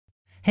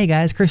Hey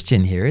guys,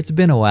 Kristian here. It's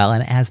been a while,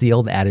 and as the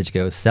old adage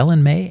goes, sell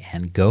in May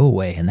and go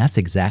away, and that's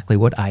exactly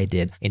what I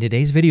did. In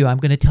today's video, I'm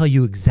going to tell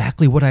you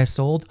exactly what I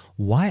sold,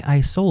 why I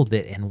sold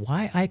it, and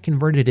why I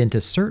converted into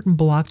certain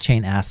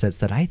blockchain assets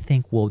that I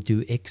think will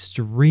do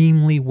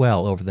extremely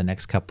well over the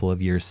next couple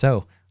of years.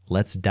 So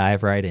let's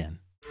dive right in.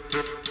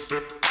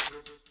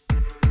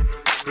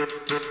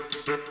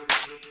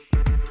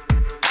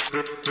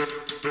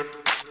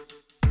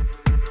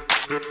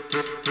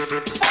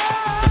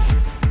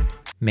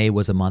 May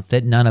was a month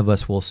that none of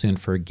us will soon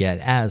forget,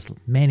 as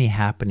many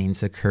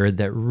happenings occurred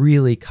that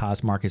really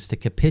caused markets to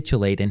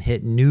capitulate and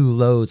hit new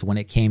lows when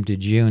it came to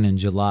June and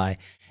July,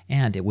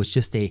 and it was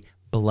just a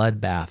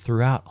bloodbath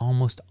throughout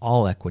almost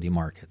all equity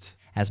markets.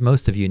 As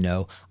most of you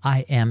know,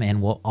 I am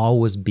and will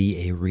always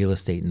be a real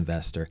estate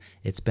investor.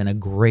 It's been a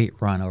great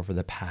run over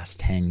the past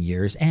 10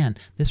 years, and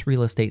this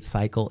real estate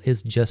cycle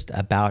is just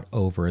about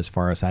over as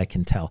far as I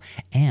can tell.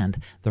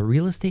 And the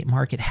real estate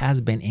market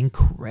has been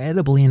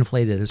incredibly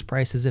inflated as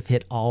prices have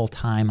hit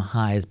all-time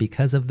highs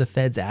because of the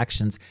Fed's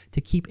actions to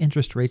keep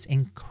interest rates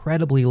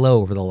incredibly low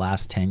over the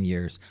last 10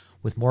 years.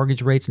 With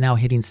mortgage rates now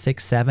hitting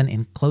 6, 7,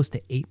 and close to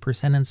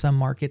 8% in some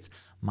markets,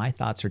 my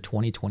thoughts are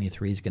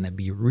 2023 is going to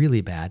be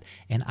really bad,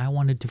 and I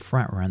wanted to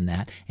front run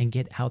that and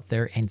get out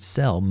there and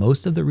sell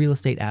most of the real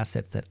estate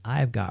assets that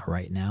I've got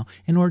right now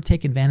in order to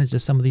take advantage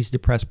of some of these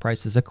depressed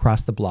prices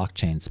across the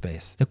blockchain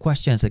space. The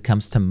question as it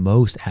comes to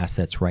most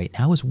assets right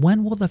now is,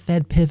 when will the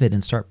Fed pivot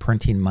and start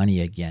printing money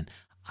again?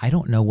 I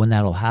don't know when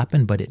that'll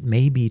happen, but it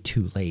may be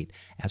too late,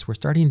 as we're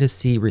starting to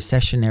see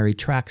recessionary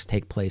tracks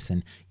take place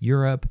in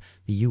Europe,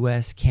 the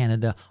US,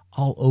 Canada,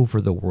 all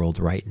over the world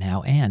right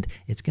now, and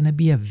it's going to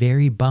be a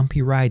very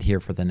bumpy ride here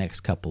for the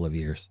next couple of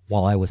years.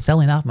 While I was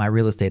selling off my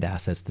real estate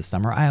assets this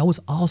summer, I was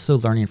also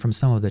learning from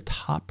some of the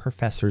top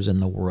professors in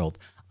the world.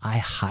 I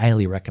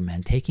highly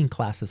recommend taking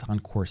classes on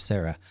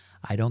Coursera.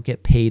 I don't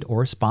get paid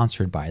or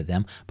sponsored by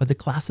them, but the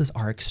classes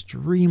are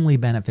extremely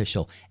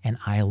beneficial, and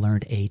I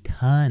learned a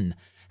ton.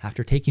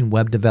 After taking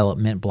web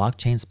development,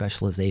 blockchain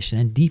specialization,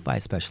 and DeFi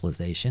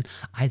specialization,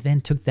 I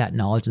then took that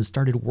knowledge and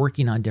started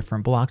working on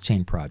different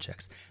blockchain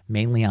projects,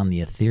 mainly on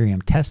the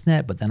Ethereum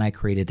testnet, but then I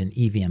created an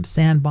EVM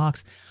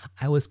sandbox.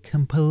 I was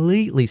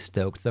completely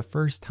stoked the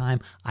first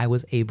time I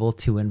was able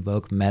to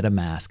invoke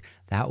MetaMask.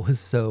 That was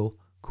so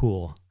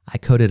cool. I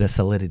coded a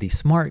Solidity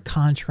smart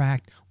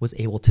contract, was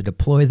able to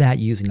deploy that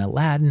using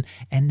Aladdin,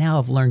 and now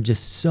I've learned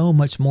just so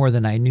much more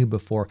than I knew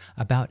before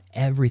about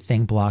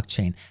everything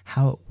blockchain,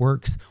 how it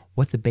works,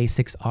 what the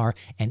basics are,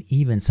 and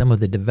even some of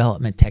the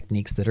development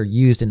techniques that are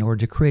used in order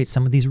to create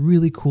some of these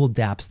really cool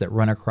dApps that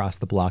run across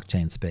the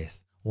blockchain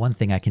space. One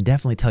thing I can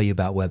definitely tell you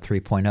about Web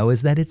 3.0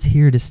 is that it's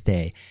here to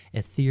stay.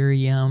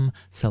 Ethereum,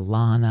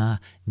 Solana,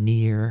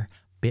 Near,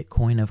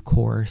 Bitcoin, of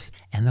course,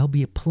 and there'll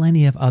be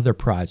plenty of other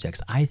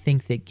projects. I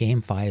think that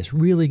GameFi is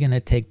really going to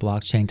take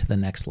blockchain to the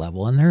next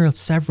level, and there are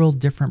several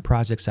different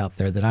projects out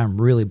there that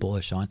I'm really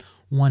bullish on.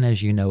 One,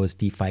 as you know, is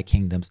DeFi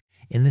Kingdoms.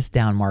 In this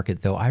down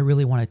market, though, I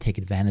really want to take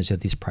advantage of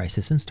these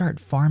prices and start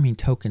farming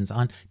tokens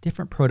on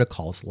different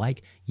protocols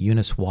like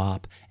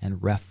Uniswap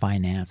and Ref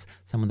Finance,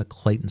 some of the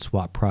Clayton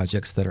Swap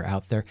projects that are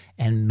out there,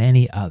 and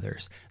many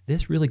others.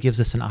 This really gives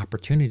us an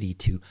opportunity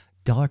to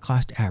dollar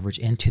cost average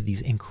into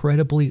these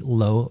incredibly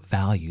low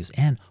values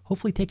and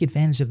hopefully take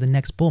advantage of the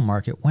next bull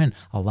market when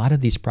a lot of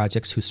these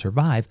projects who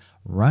survive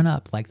run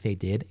up like they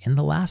did in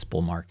the last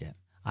bull market.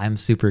 I'm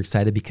super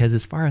excited because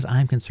as far as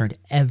I'm concerned,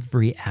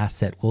 every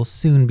asset will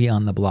soon be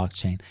on the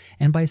blockchain.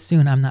 And by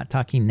soon, I'm not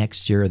talking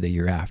next year or the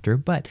year after,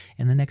 but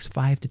in the next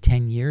 5 to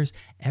 10 years,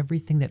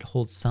 everything that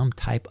holds some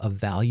type of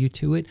value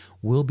to it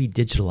will be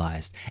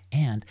digitalized,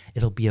 and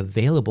it'll be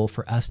available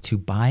for us to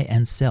buy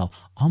and sell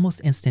almost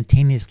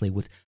instantaneously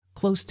with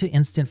close to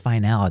instant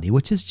finality,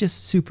 which is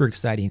just super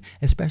exciting,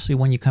 especially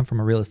when you come from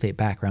a real estate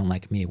background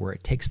like me, where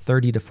it takes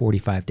 30 to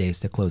 45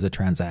 days to close a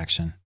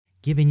transaction.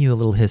 Giving you a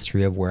little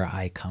history of where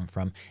I come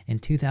from, in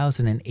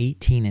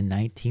 2018 and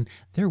 19,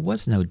 there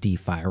was no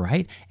DeFi,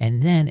 right?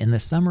 And then in the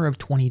summer of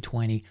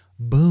 2020,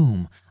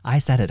 boom, I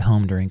sat at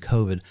home during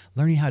COVID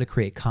learning how to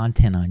create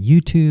content on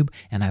YouTube,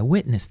 and I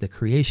witnessed the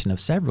creation of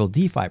several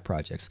DeFi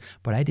projects,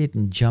 but I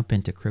didn't jump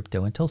into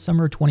crypto until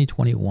summer of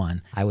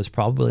 2021. I was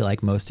probably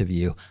like most of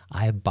you.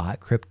 I bought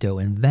crypto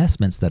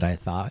investments that I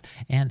thought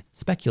and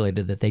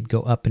speculated that they'd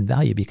go up in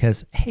value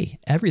because, hey,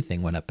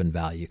 everything went up in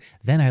value.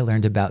 Then I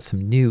learned about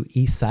some new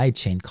East Side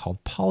chain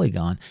called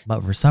Polygon,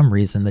 but for some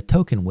reason the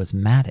token was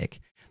Matic.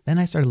 Then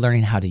I started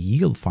learning how to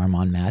yield farm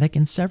on Matic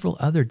and several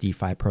other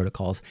DeFi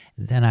protocols.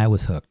 Then I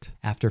was hooked.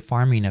 After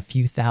farming a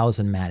few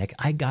thousand Matic,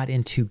 I got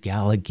into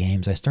Gala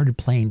games. I started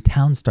playing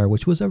Townstar,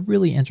 which was a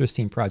really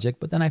interesting project,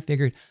 but then I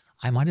figured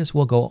I might as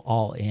well go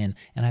all in,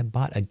 and I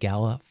bought a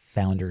Gala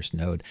Founders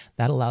node.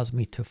 That allows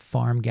me to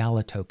farm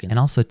Gala tokens and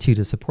also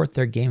to support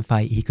their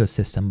GameFi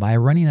ecosystem by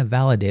running a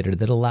validator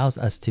that allows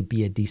us to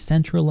be a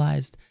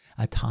decentralized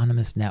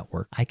autonomous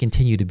network. I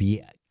continue to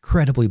be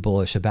incredibly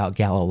bullish about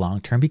Gala long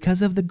term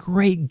because of the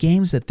great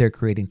games that they're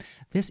creating.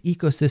 This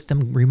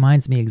ecosystem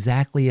reminds me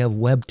exactly of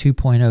Web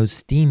 2.0's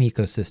Steam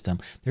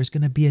ecosystem. There's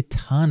going to be a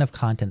ton of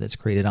content that's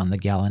created on the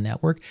Gala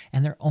network,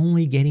 and they're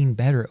only getting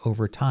better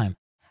over time.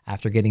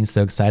 After getting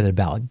so excited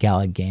about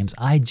Gala games,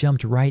 I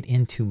jumped right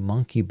into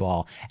Monkey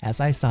Ball,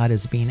 as I saw it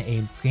as being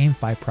a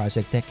GameFi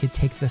project that could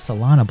take the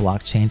Solana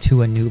blockchain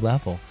to a new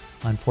level.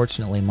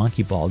 Unfortunately,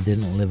 Monkey Ball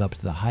didn't live up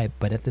to the hype,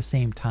 but at the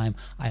same time,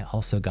 I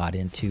also got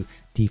into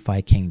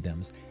DeFi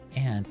Kingdoms.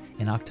 And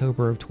in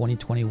October of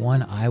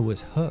 2021, I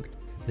was hooked.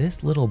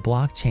 This little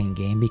blockchain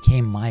game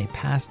became my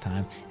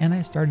pastime, and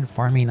I started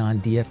farming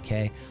on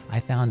DFK. I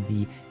found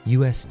the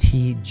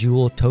UST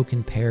Jewel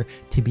token pair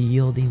to be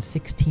yielding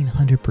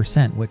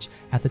 1600%, which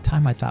at the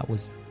time I thought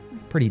was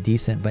pretty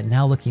decent, but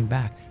now looking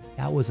back,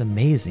 that was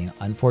amazing.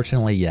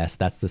 Unfortunately, yes,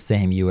 that's the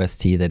same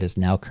UST that is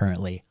now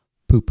currently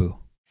poo-poo.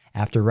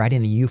 After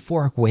riding the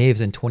euphoric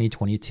waves in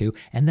 2022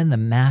 and then the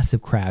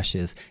massive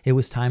crashes, it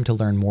was time to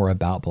learn more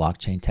about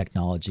blockchain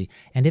technology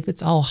and if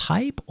it's all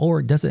hype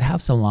or does it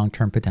have some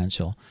long-term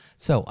potential.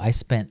 So I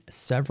spent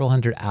several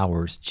hundred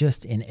hours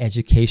just in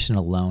education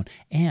alone,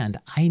 and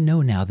I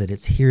know now that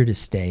it's here to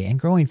stay and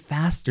growing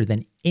faster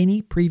than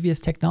any previous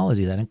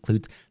technology. That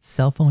includes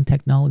cell phone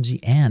technology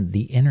and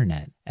the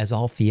internet. As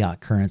all fiat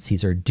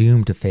currencies are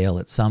doomed to fail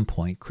at some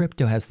point,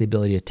 crypto has the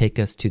ability to take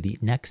us to the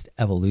next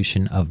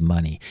evolution of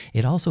money.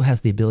 It also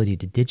has the ability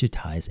to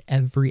digitize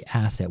every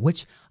asset,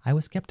 which I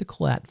was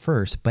skeptical at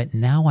first, but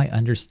now I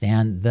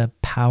understand the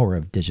power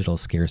of digital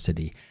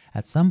scarcity.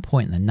 At some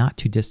point in the not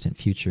too distant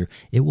future,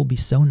 it will be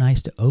so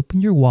nice to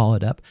open your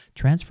wallet up,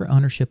 transfer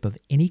ownership of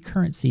any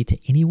currency to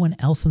anyone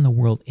else in the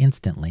world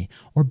instantly,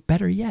 or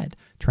better yet,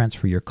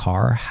 transfer your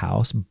car,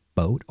 house,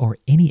 boat, or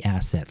any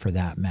asset for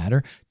that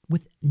matter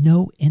with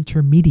no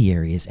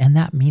intermediaries, and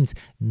that means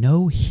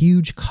no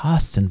huge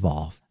costs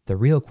involved. The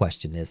real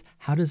question is,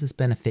 how does this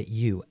benefit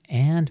you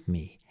and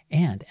me?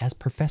 And as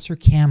Professor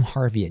Cam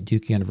Harvey at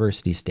Duke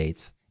University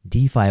states,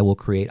 DeFi will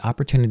create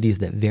opportunities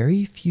that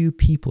very few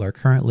people are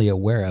currently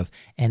aware of,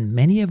 and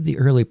many of the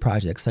early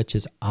projects such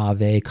as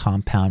Aave,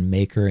 Compound,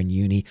 Maker, and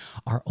Uni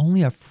are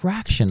only a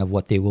fraction of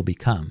what they will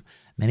become.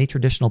 Many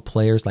traditional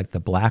players like the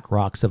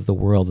BlackRocks of the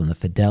world and the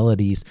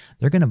Fidelities,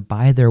 they're going to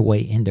buy their way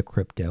into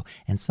crypto.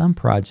 And some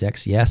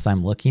projects, yes,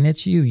 I'm looking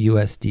at you,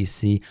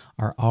 USDC,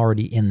 are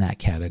already in that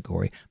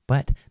category.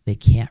 But they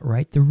can't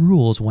write the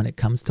rules when it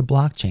comes to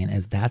blockchain,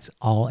 as that's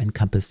all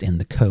encompassed in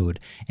the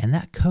code. And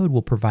that code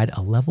will provide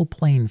a level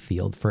playing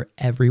field for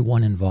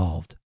everyone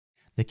involved.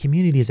 The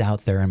communities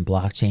out there in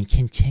blockchain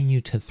continue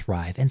to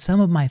thrive. And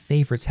some of my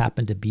favorites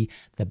happen to be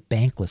the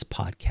Bankless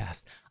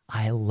podcast.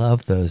 I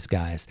love those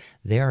guys.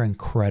 They are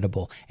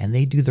incredible and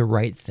they do the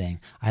right thing.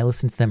 I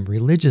listen to them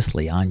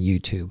religiously on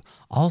YouTube.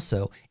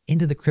 Also,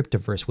 Into the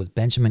Cryptoverse with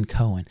Benjamin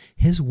Cohen.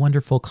 His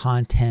wonderful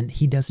content,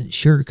 he doesn't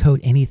sugarcoat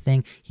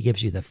anything. He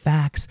gives you the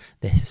facts,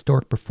 the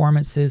historic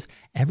performances,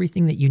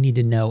 everything that you need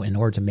to know in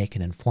order to make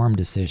an informed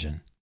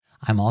decision.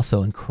 I'm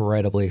also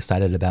incredibly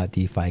excited about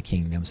DeFi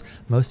Kingdoms.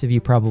 Most of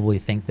you probably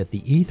think that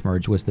the ETH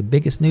merge was the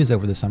biggest news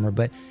over the summer,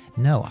 but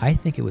no, I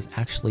think it was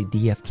actually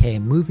DFK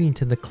moving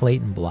to the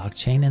Clayton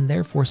blockchain and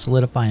therefore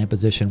solidifying a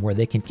position where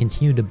they can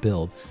continue to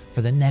build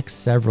for the next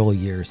several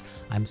years.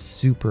 I'm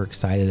super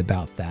excited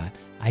about that.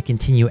 I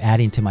continue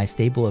adding to my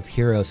stable of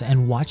heroes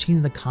and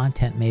watching the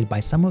content made by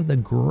some of the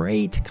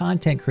great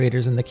content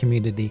creators in the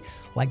community,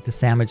 like the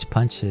Sandwich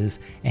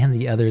Punches and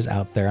the others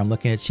out there. I'm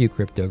looking at you,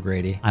 Crypto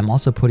Grady. I'm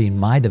also putting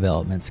my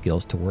development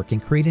skills to work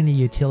and creating a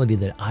utility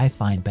that I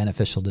find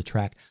beneficial to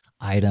track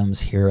items,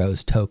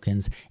 heroes,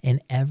 tokens,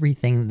 and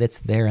everything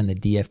that's there in the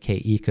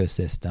DFK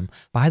ecosystem.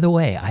 By the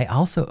way, I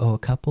also owe a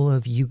couple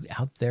of you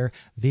out there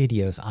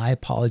videos. I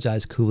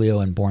apologize,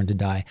 Coolio and Born to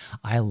Die.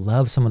 I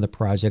love some of the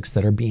projects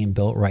that are being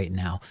built right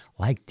now,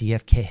 like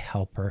DFK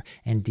Helper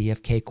and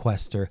DFK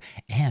Quester,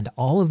 and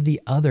all of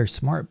the other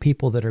smart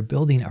people that are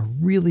building a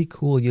really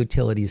cool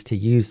utilities to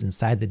use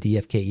inside the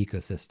DFK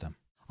ecosystem.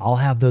 I'll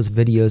have those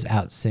videos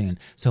out soon,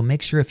 so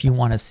make sure if you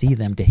want to see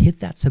them to hit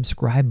that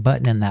subscribe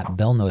button and that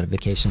bell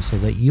notification so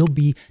that you'll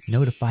be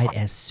notified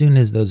as soon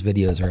as those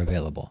videos are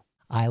available.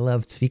 I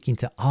love speaking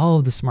to all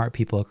of the smart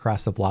people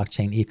across the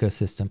blockchain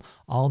ecosystem,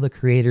 all the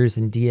creators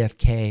in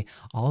DFK,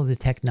 all of the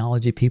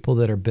technology people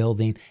that are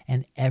building,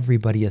 and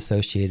everybody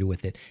associated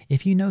with it.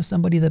 If you know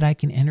somebody that I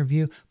can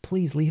interview,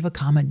 please leave a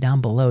comment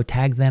down below,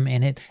 tag them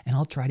in it, and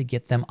I'll try to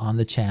get them on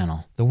the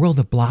channel. The world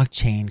of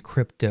blockchain,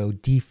 crypto,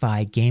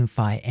 DeFi,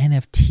 GameFi,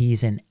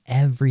 NFTs, and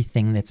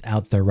everything that's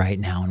out there right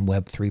now in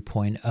Web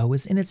 3.0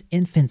 is in its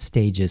infant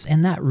stages,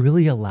 and that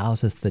really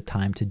allows us the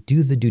time to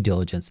do the due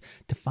diligence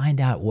to find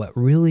out what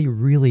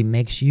really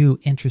makes you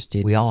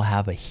interested. We all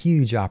have a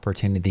huge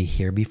opportunity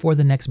here before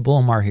the next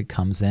bull market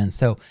comes in,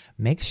 so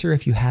make sure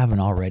if you haven't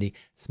already,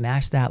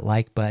 smash that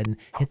like button,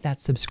 hit that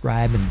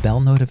subscribe and bell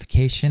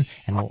notification,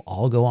 and we'll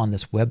all go on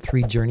this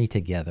Web3 journey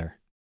together.